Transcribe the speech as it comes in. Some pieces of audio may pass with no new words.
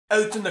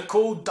Out in the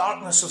cold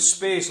darkness of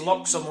space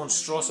lurks a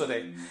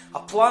monstrosity. A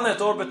planet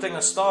orbiting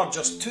a star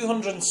just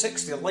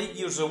 260 light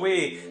years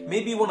away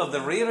may be one of the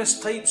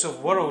rarest types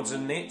of worlds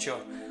in nature.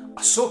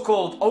 A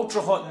so-called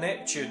Ultra Hot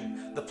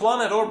Neptune. The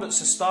planet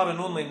orbits a star in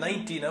only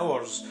 19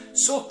 hours,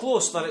 so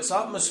close that its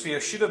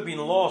atmosphere should have been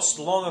lost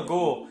long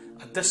ago,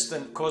 a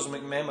distant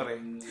cosmic memory.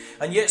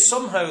 And yet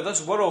somehow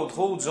this world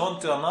holds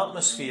on to an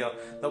atmosphere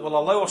that will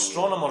allow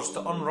astronomers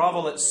to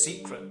unravel its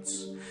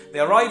secrets. The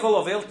arrival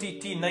of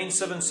LTT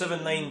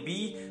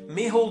 9779b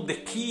may hold the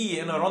key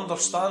in our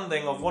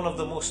understanding of one of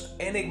the most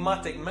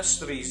enigmatic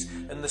mysteries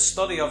in the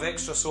study of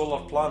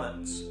extrasolar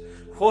planets.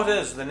 What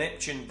is the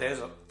Neptune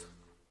Desert?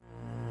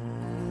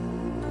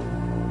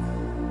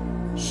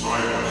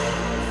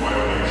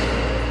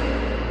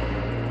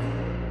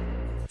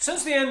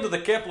 Since the end of the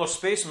Kepler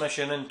space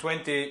mission in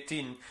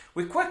 2018,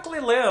 we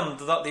quickly learned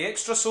that the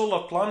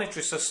extrasolar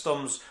planetary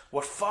systems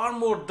were far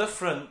more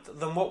different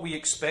than what we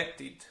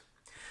expected.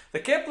 The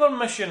Kepler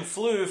mission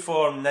flew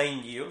for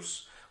 9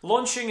 years,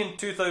 launching in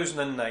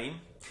 2009,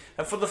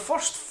 and for the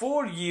first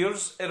 4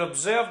 years it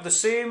observed the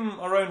same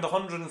around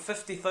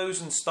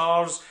 150,000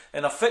 stars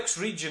in a fixed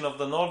region of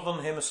the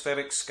northern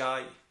hemispheric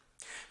sky.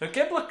 Now,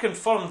 Kepler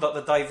confirmed that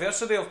the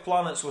diversity of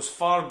planets was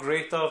far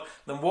greater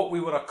than what we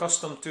were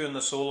accustomed to in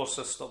the solar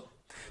system,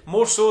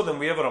 more so than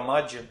we ever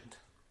imagined.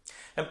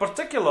 In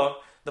particular,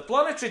 the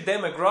planetary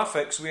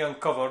demographics we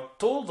uncovered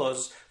told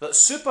us that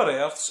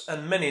super-Earths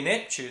and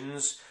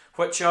mini-Neptunes,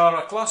 which are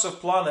a class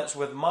of planets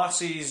with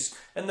masses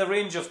in the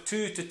range of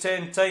 2 to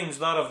 10 times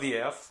that of the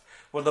Earth,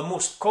 were the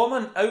most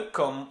common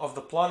outcome of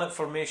the planet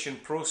formation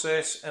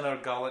process in our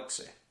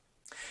galaxy.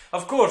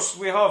 Of course,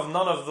 we have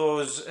none of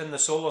those in the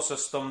solar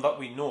system that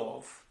we know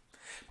of,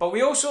 but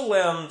we also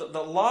learned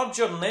that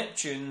larger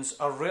Neptunes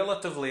are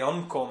relatively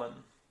uncommon.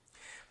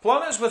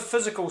 Planets with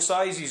physical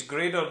sizes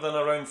greater than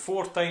around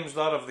 4 times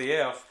that of the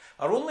Earth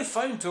are only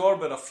found to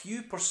orbit a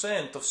few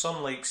 % of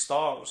Sun-like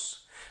stars,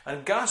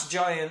 and gas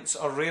giants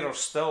are rarer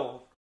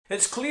still.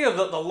 It's clear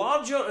that the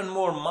larger and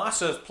more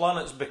massive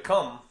planets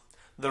become,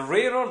 the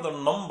rarer their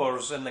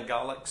numbers in the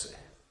galaxy.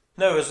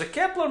 Now, as the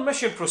Kepler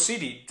mission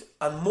proceeded,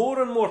 and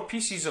more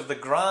pieces of the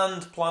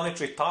grand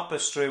planetary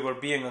tapestry were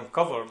being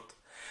uncovered,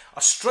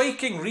 a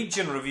striking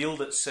region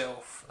revealed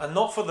itself, and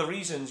not for the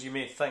reasons you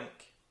may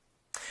think.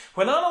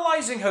 When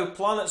analysing how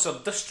planets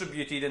are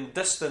distributed in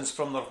distance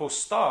from their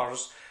host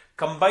stars,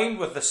 combined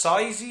with the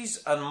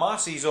sizes and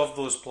masses of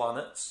those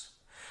planets,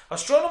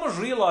 astronomers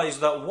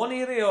realised that one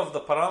area of the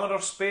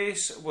parameter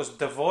space was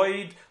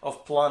devoid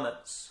of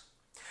planets.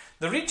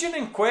 The region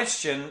in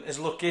question is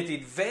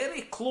located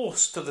very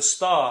close to the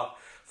star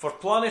for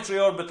planetary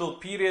orbital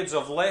periods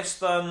of less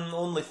than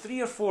only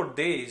 3 or 4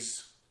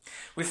 days.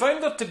 We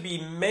found there to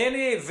be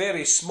many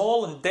very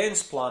small and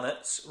dense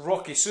planets,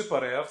 rocky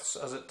super-Earths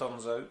as it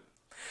turns out,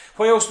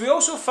 whilst we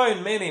also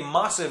found many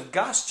massive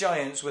gas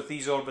giants with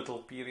these orbital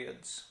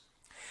periods.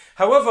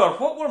 However,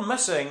 what we're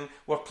missing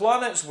were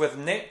planets with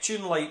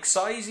Neptune-like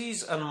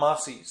sizes and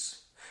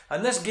masses,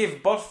 and this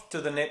gave birth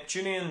to the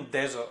Neptunian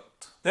Desert.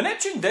 The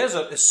Neptune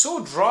Desert is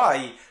so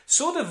dry,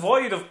 so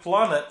devoid of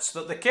planets,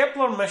 that the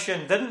Kepler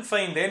mission didn't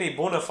find any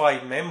bona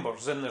fide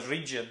members in this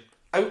region,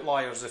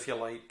 outliers if you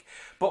like,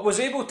 but was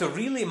able to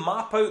really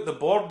map out the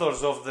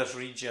borders of this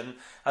region,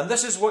 and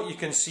this is what you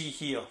can see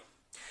here.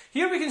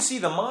 Here we can see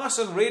the mass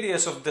and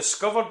radius of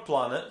discovered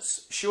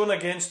planets, shown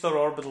against their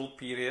orbital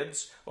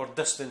periods, or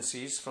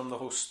distances from the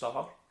host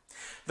star.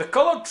 The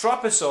coloured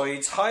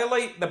trapezoids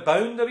highlight the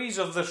boundaries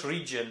of this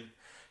region,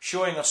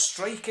 showing a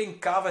striking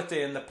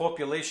cavity in the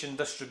population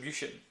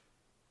distribution.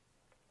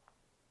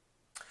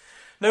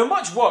 Now,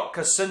 much work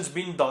has since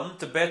been done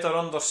to better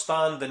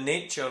understand the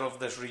nature of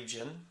this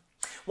region.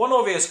 One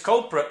obvious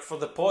culprit for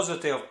the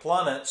paucity of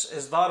planets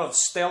is that of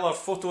stellar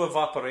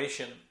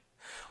photoevaporation.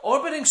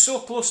 Orbiting so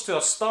close to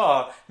a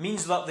star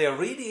means that the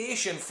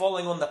radiation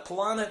falling on the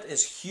planet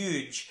is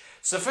huge,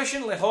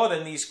 sufficiently hot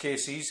in these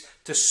cases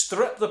to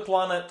strip the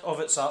planet of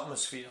its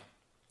atmosphere.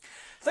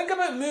 Think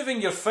about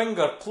moving your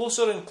finger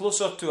closer and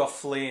closer to a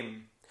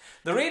flame.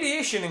 The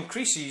radiation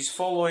increases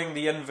following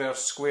the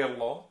inverse square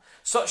law,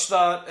 such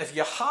that if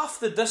you half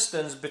the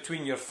distance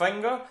between your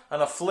finger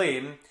and a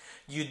flame,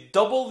 you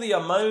double the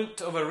amount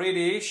of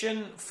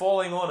irradiation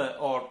falling on it,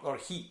 or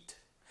heat.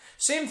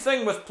 Same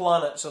thing with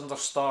planets and their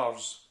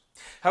stars.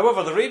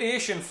 However, the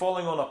radiation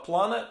falling on a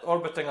planet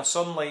orbiting a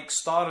sun-like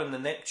star in the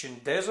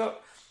Neptune Desert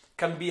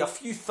can be a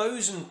few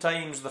thousand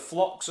times the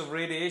flux of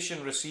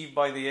radiation received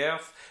by the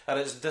Earth at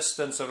its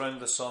distance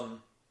around the Sun.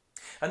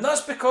 And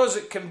that's because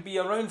it can be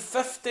around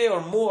 50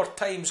 or more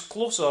times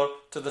closer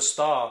to the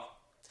star.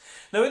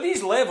 Now, at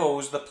these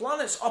levels, the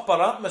planet's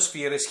upper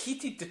atmosphere is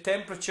heated to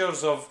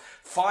temperatures of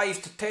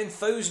 5 to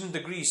 10,000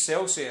 degrees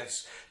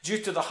Celsius due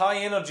to the high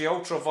energy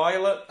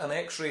ultraviolet and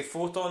X-ray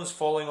photons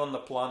falling on the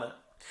planet,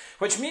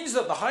 which means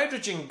that the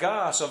hydrogen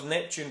gas of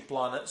Neptune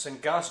planets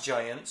and gas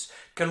giants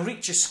can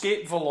reach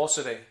escape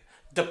velocity,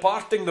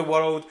 departing the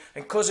world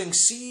and causing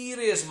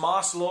serious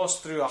mass loss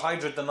through a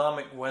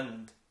hydrodynamic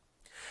wind.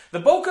 The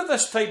bulk of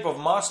this type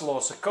of mass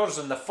loss occurs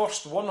in the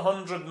first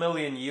 100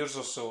 million years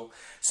or so,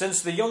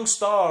 since the young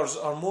stars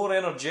are more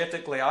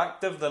energetically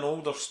active than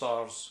older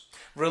stars,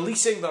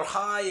 releasing their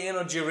high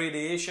energy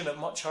radiation at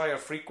much higher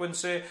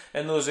frequency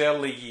in those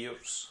early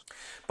years.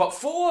 But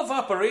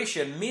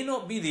photoevaporation may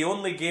not be the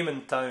only game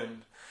in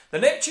town. The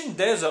Neptune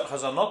Desert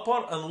has an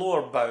upper and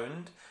lower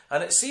bound,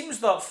 and it seems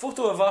that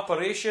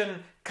photoevaporation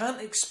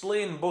can't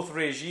explain both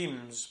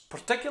regimes,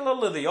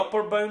 particularly the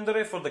upper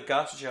boundary for the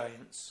gas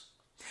giants.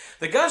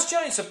 The gas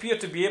giants appear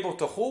to be able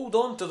to hold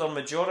on to the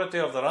majority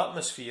of their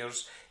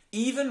atmospheres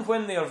even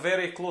when they are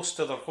very close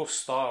to their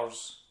host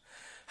stars.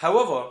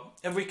 However,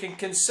 if we can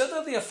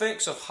consider the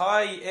effects of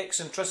high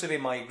eccentricity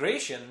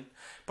migration,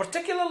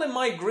 particularly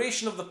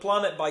migration of the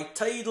planet by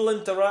tidal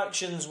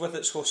interactions with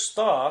its host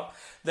star,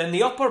 then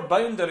the upper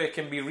boundary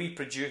can be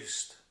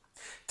reproduced.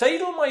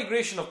 Tidal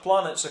migration of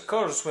planets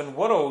occurs when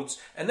worlds,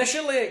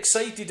 initially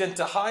excited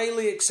into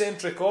highly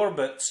eccentric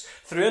orbits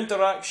through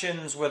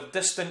interactions with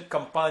distant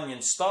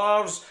companion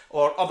stars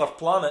or other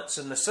planets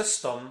in the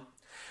system,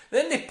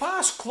 then they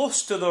pass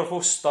close to their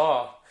host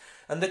star,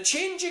 and the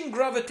changing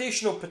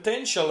gravitational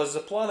potential as the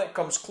planet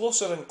comes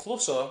closer and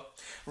closer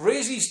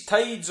raises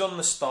tides on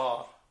the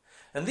star.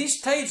 And these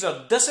tides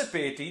are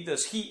dissipated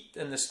as heat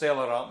in the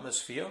stellar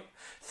atmosphere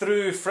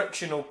through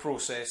frictional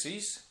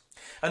processes,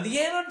 and the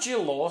energy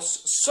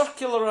loss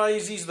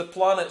circularizes the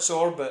planet's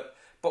orbit,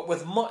 but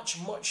with much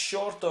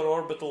shorter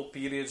orbital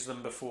periods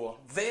than before,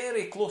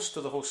 very close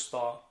to the host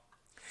star.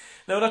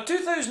 Now, in a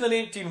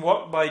 2018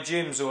 work by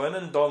James Owen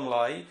and Dong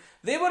Lai,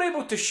 they were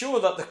able to show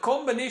that the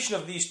combination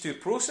of these two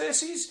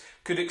processes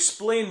could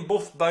explain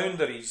both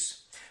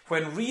boundaries,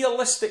 when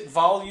realistic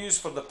values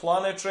for the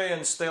planetary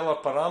and stellar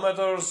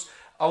parameters,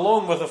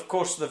 along with, of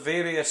course, the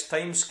various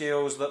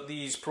timescales that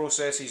these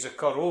processes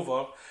occur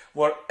over,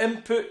 were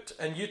input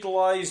and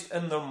utilised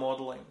in their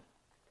modelling.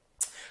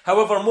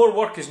 However, more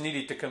work is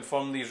needed to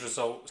confirm these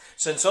results,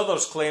 since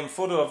others claim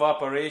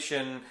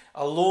photoevaporation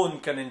alone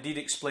can indeed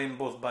explain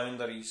both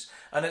boundaries,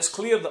 and it's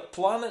clear that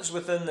planets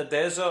within the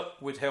desert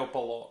would help a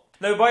lot.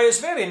 Now, by its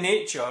very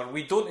nature,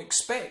 we don't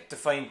expect to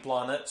find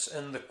planets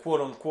in the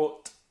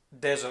quote-unquote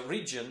desert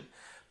region,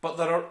 but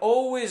there are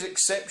always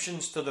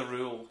exceptions to the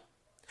rule.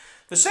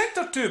 The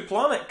Sector 2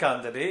 planet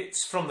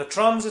candidates from the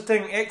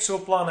Transiting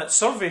Exoplanet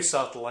Survey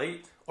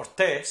Satellite, or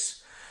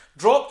TESS,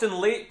 dropped in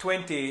late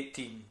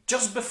 2018,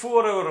 just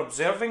before our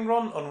observing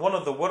run on one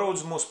of the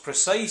world's most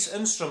precise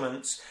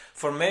instruments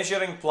for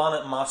measuring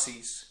planet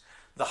masses,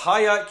 the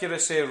High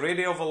Accuracy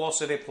Radio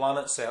Velocity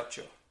Planet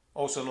Searcher,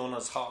 also known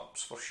as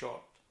HARPS for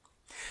short.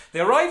 The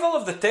arrival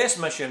of the TESS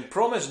mission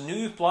promised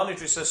new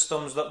planetary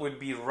systems that would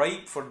be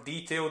ripe for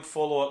detailed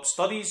follow-up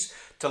studies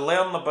to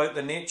learn about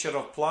the nature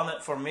of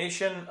planet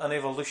formation and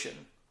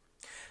evolution.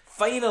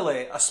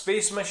 Finally, a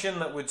space mission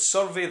that would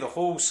survey the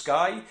whole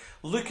sky,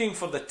 looking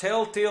for the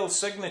telltale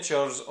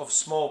signatures of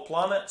small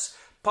planets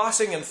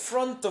passing in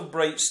front of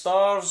bright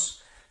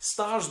stars,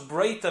 stars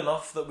bright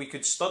enough that we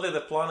could study the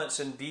planets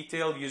in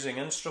detail using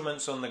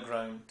instruments on the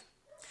ground.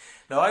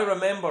 Now, I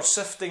remember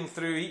sifting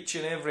through each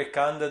and every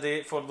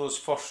candidate for those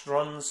first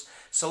runs,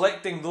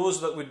 selecting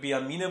those that would be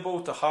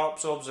amenable to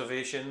HARPS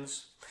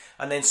observations,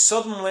 and then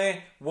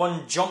suddenly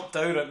one jumped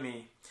out at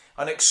me,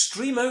 an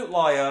extreme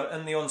outlier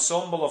in the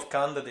ensemble of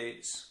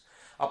candidates.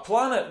 A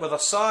planet with a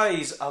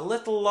size a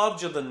little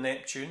larger than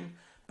Neptune,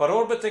 but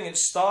orbiting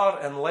its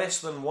star in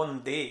less than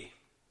 1 day.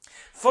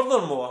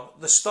 Furthermore,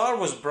 the star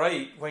was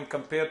bright when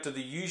compared to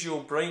the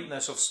usual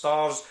brightness of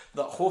stars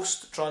that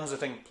host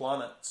transiting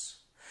planets.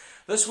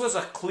 This was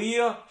a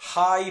clear,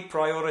 high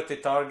priority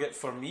target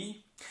for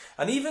me,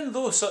 and even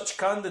though such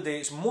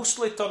candidates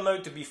mostly turn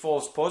out to be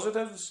false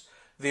positives,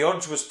 the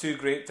urge was too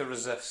great to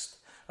resist,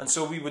 and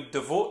so we would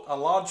devote a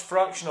large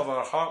fraction of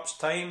our HARPS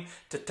time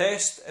to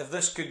test if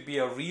this could be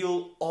a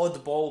real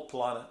oddball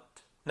planet.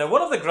 Now,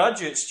 one of the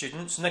graduate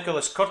students,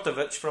 Nicholas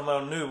Kurtovich from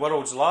our New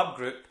Worlds Lab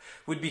group,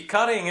 would be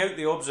carrying out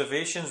the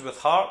observations with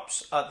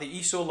HARPS at the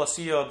Iso La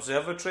Silla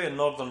Observatory in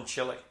northern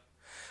Chile.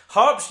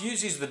 HARPS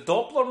uses the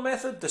Doppler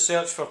method to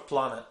search for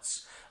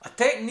planets, a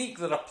technique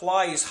that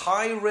applies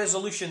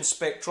high-resolution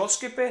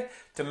spectroscopy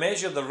to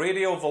measure the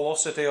radial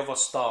velocity of a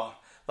star.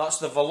 That's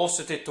the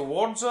velocity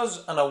towards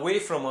us and away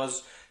from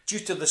us due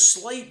to the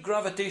slight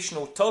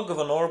gravitational tug of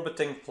an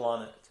orbiting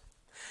planet.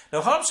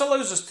 Now, HARPS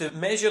allows us to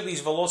measure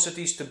these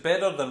velocities to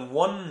better than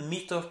 1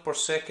 metre per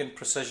second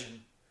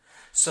precision,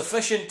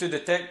 sufficient to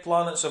detect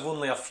planets of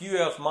only a few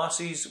Earth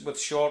masses with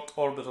short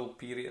orbital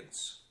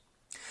periods.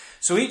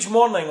 So each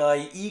morning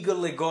I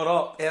eagerly got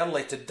up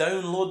early to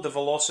download the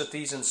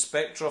velocities and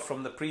spectra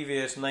from the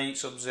previous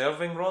night's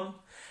observing run,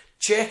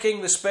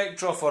 checking the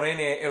spectra for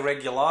any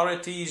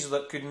irregularities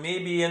that could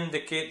maybe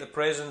indicate the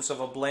presence of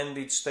a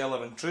blended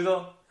stellar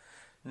intruder.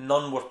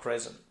 None were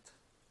present.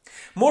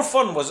 More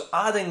fun was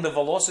adding the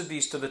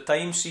velocities to the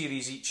time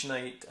series each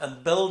night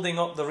and building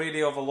up the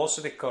radial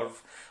velocity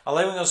curve,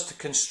 allowing us to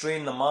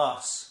constrain the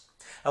mass.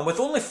 And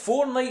with only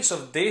 4 nights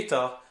of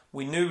data,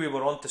 we knew we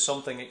were onto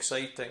something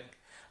exciting,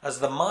 as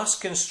the mass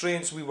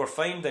constraints we were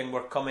finding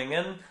were coming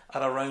in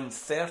at around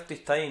 30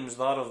 times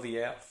that of the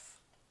Earth.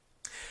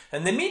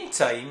 In the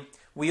meantime,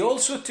 we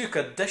also took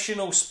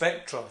additional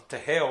spectra to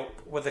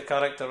help with the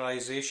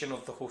characterization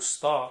of the host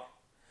star.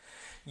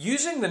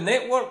 Using the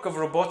network of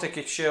robotic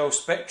Echelle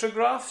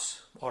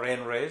spectrographs, or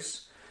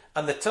NRES,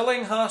 and the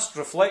Tillinghast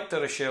reflector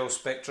Echelle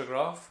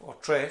spectrograph, or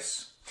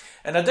TRES,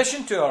 in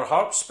addition to our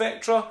HARP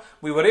spectra,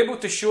 we were able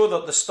to show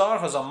that the star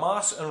has a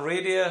mass and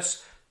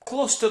radius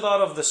close to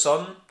that of the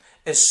Sun,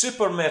 is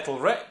super metal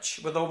rich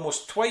with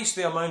almost twice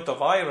the amount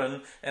of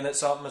iron in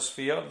its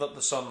atmosphere that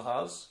the Sun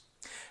has.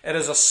 It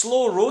is a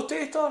slow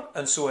rotator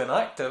and so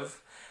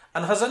inactive,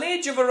 and has an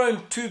age of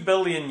around 2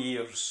 billion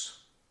years.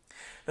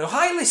 Now,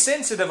 highly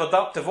sensitive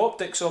adaptive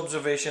optics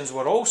observations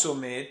were also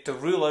made to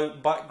rule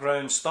out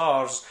background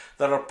stars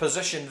that are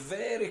positioned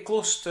very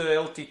close to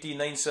LTT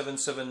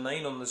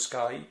 9779 on the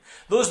sky,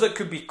 those that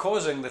could be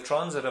causing the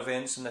transit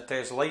events in the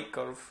TESS light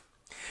curve.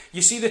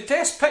 You see, the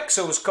TESS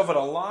pixels cover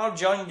a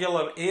large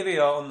angular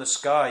area on the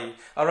sky,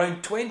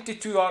 around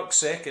 22 arc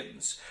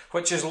seconds,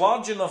 which is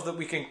large enough that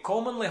we can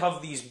commonly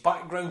have these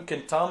background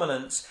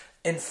contaminants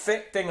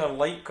infecting our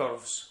light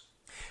curves.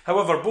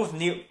 However, both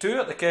NEARC-2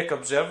 at the Keck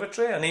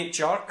Observatory and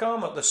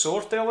HRCAM at the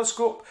SOAR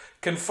telescope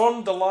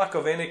confirmed the lack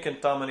of any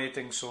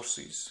contaminating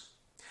sources.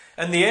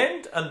 In the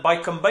end, and by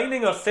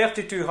combining our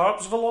 32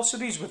 HARPS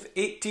velocities with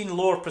 18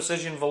 lower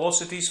precision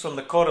velocities from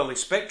the Correlly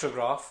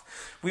spectrograph,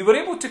 we were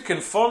able to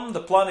confirm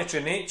the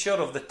planetary nature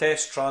of the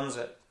TESS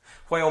transit,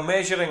 while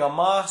measuring a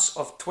mass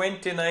of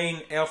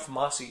 29 Earth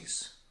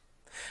masses.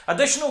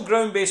 Additional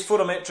ground-based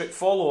photometric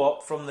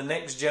follow-up from the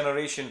Next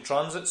Generation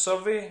Transit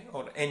Survey,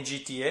 or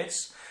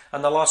NGTS,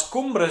 and the Las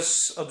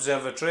Cumbres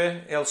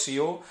Observatory,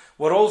 LCO,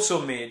 were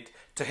also made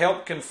to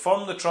help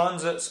confirm the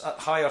transits at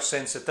higher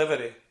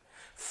sensitivity,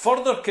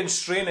 further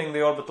constraining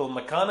the orbital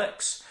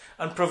mechanics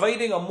and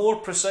providing a more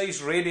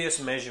precise radius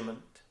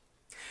measurement.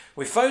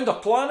 We found a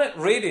planet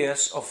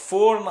radius of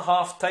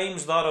 4.5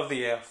 times that of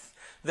the Earth,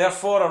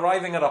 therefore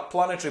arriving at a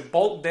planetary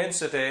bulk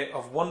density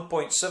of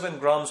 1.7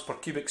 grams per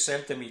cubic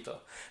centimetre,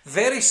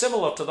 very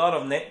similar to that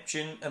of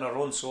Neptune in our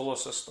own solar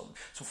system.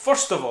 So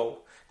first of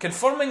all,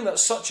 confirming that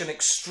such an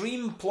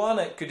extreme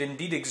planet could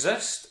indeed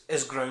exist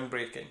is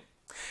groundbreaking.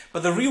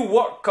 But the real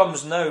work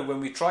comes now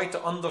when we try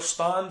to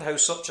understand how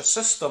such a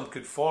system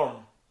could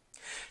form.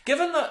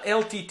 Given that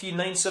LTT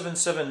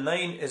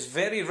 9779 is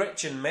very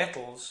rich in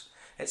metals,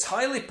 it's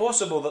highly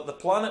possible that the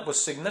planet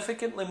was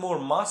significantly more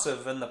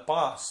massive in the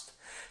past,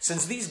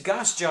 since these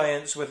gas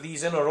giants with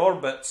these inner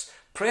orbits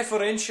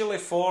preferentially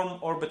form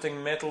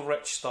orbiting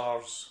metal-rich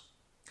stars.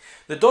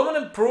 The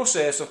dominant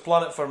process of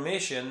planet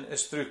formation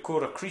is through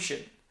core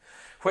accretion,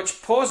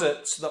 which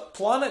posits that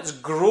planets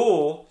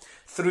grow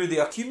through the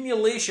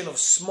accumulation of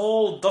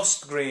small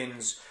dust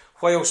grains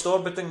whilst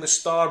orbiting the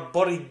star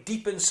buried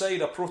deep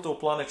inside a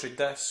protoplanetary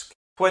disk.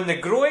 When the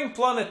growing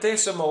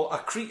planetesimal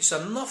accretes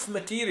enough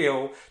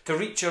material to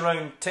reach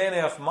around 10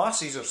 Earth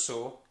masses or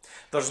so,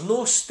 there's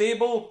no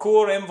stable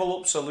core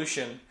envelope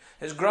solution.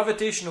 Its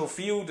gravitational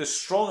field is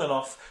strong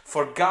enough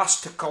for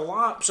gas to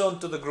collapse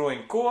onto the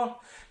growing core,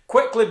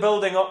 quickly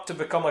building up to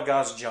become a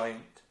gas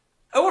giant.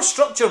 Our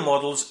structure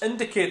models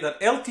indicate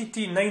that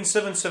LTT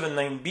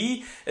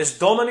 9779b is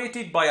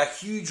dominated by a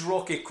huge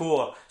rocky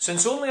core,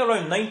 since only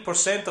around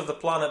 9% of the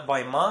planet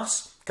by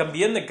mass can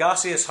be in the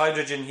gaseous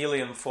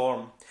hydrogen-helium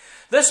form.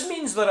 This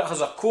means that it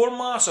has a core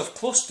mass of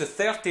close to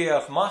 30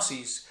 Earth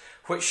masses,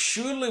 which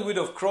surely would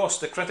have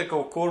crossed the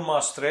critical core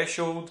mass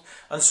threshold,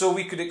 and so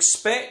we could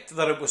expect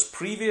that it was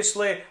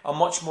previously a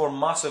much more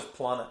massive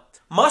planet.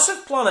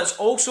 Massive planets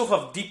also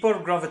have deeper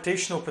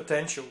gravitational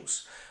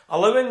potentials,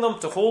 allowing them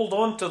to hold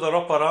on to their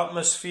upper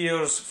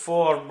atmospheres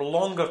for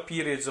longer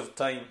periods of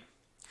time.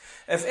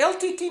 If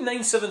LTT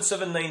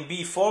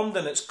 9779b formed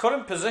in its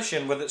current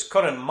position with its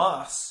current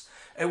mass,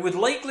 it would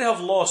likely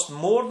have lost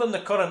more than the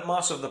current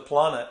mass of the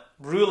planet,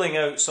 ruling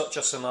out such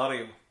a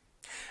scenario.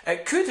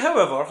 It could,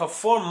 however, have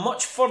formed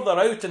much further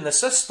out in the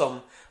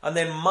system and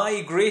then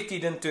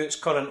migrated into its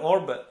current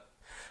orbit.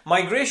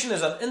 Migration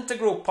is an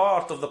integral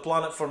part of the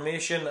planet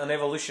formation and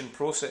evolution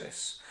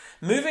process,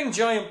 moving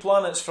giant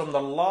planets from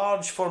their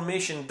large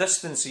formation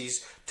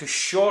distances to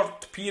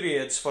short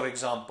periods, for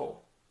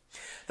example.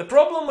 The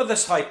problem with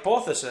this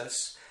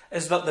hypothesis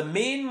is that the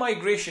main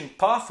migration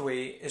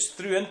pathway is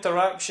through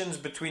interactions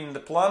between the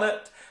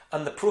planet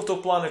and the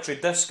protoplanetary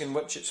disk in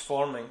which it's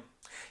forming.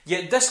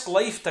 Yet disk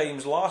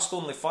lifetimes last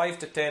only 5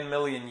 to 10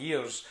 million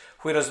years,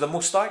 whereas the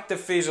most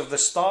active phase of the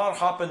star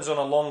happens on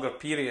a longer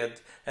period,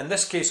 in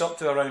this case up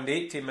to around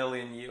 80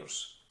 million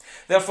years.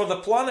 Therefore, the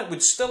planet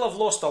would still have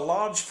lost a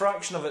large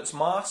fraction of its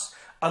mass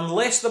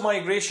unless the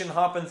migration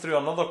happened through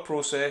another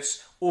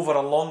process over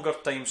a longer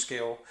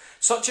timescale,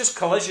 such as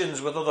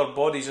collisions with other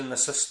bodies in the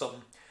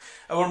system.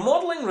 Our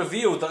modelling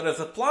revealed that if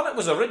the planet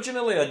was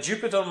originally a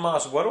Jupiter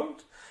mass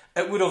world,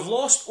 it would have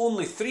lost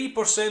only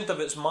 3% of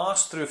its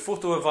mass through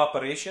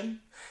photoevaporation,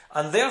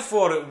 and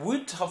therefore it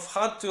would have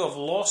had to have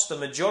lost the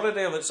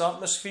majority of its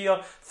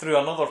atmosphere through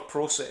another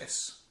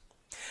process.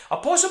 A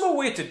possible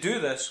way to do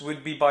this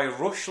would be by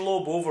Roche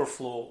lobe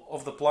overflow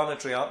of the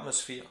planetary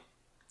atmosphere.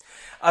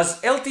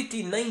 As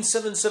LTT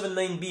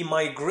 9779b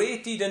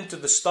migrated into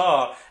the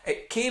star,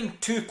 it came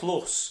too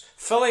close,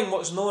 filling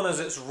what's known as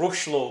its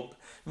Roche lobe,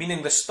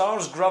 meaning the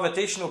star's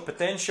gravitational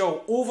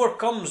potential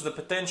overcomes the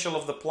potential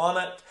of the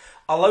planet,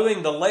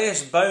 allowing the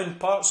less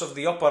bound parts of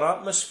the upper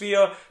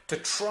atmosphere to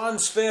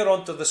transfer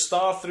onto the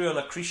star through an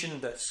accretion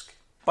disk.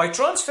 By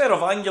transfer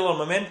of angular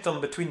momentum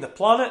between the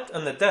planet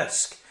and the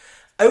disk,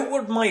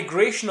 outward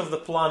migration of the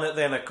planet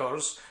then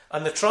occurs,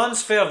 and the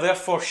transfer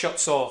therefore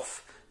shuts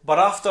off, but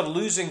after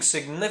losing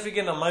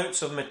significant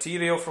amounts of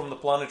material from the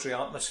planetary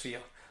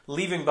atmosphere,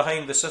 leaving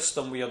behind the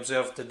system we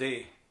observe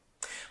today.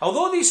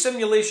 Although these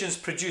simulations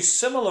produce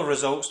similar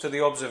results to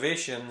the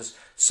observations,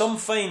 some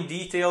fine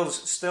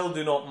details still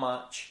do not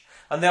match,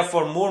 and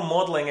therefore more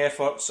modelling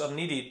efforts are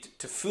needed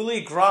to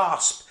fully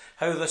grasp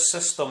how this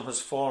system has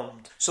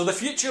formed. So the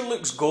future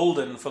looks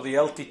golden for the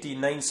LTT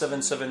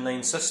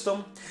 9779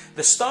 system.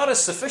 The star is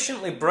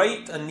sufficiently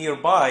bright and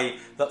nearby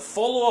that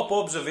follow-up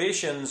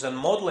observations and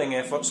modelling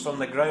efforts from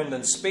the ground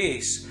and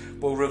space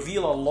will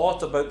reveal a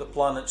lot about the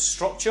planet's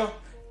structure,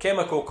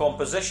 chemical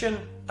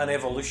composition and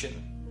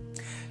evolution.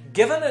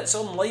 Given it's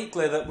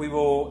unlikely that we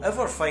will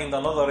ever find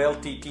another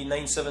LTT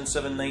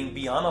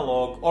 9779b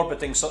analogue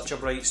orbiting such a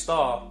bright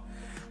star,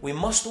 we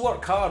must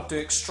work hard to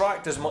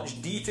extract as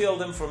much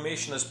detailed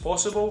information as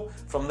possible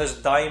from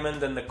this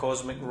diamond in the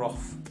cosmic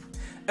rough.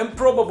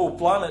 Improbable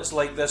planets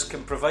like this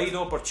can provide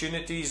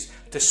opportunities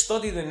to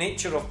study the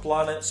nature of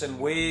planets in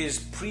ways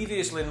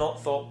previously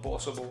not thought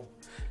possible,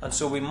 and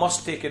so we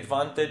must take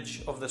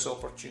advantage of this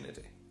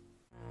opportunity.